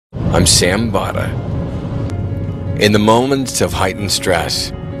I'm Sam Bota. In the moments of heightened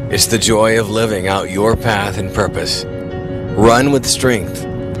stress, it's the joy of living out your path and purpose. Run with strength.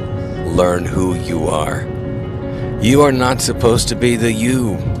 Learn who you are. You are not supposed to be the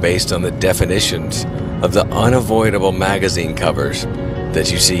you based on the definitions of the unavoidable magazine covers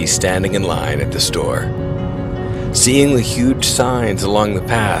that you see standing in line at the store. Seeing the huge signs along the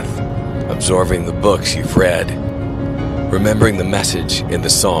path, absorbing the books you've read, remembering the message in the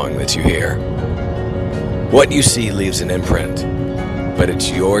song that you hear. What you see leaves an imprint, but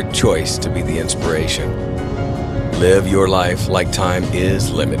it's your choice to be the inspiration. Live your life like time is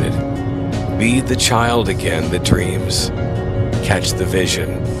limited. Be the child again that dreams. Catch the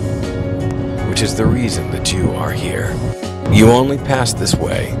vision, which is the reason that you are here. You only pass this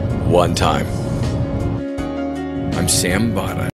way one time. I'm Sam Bota.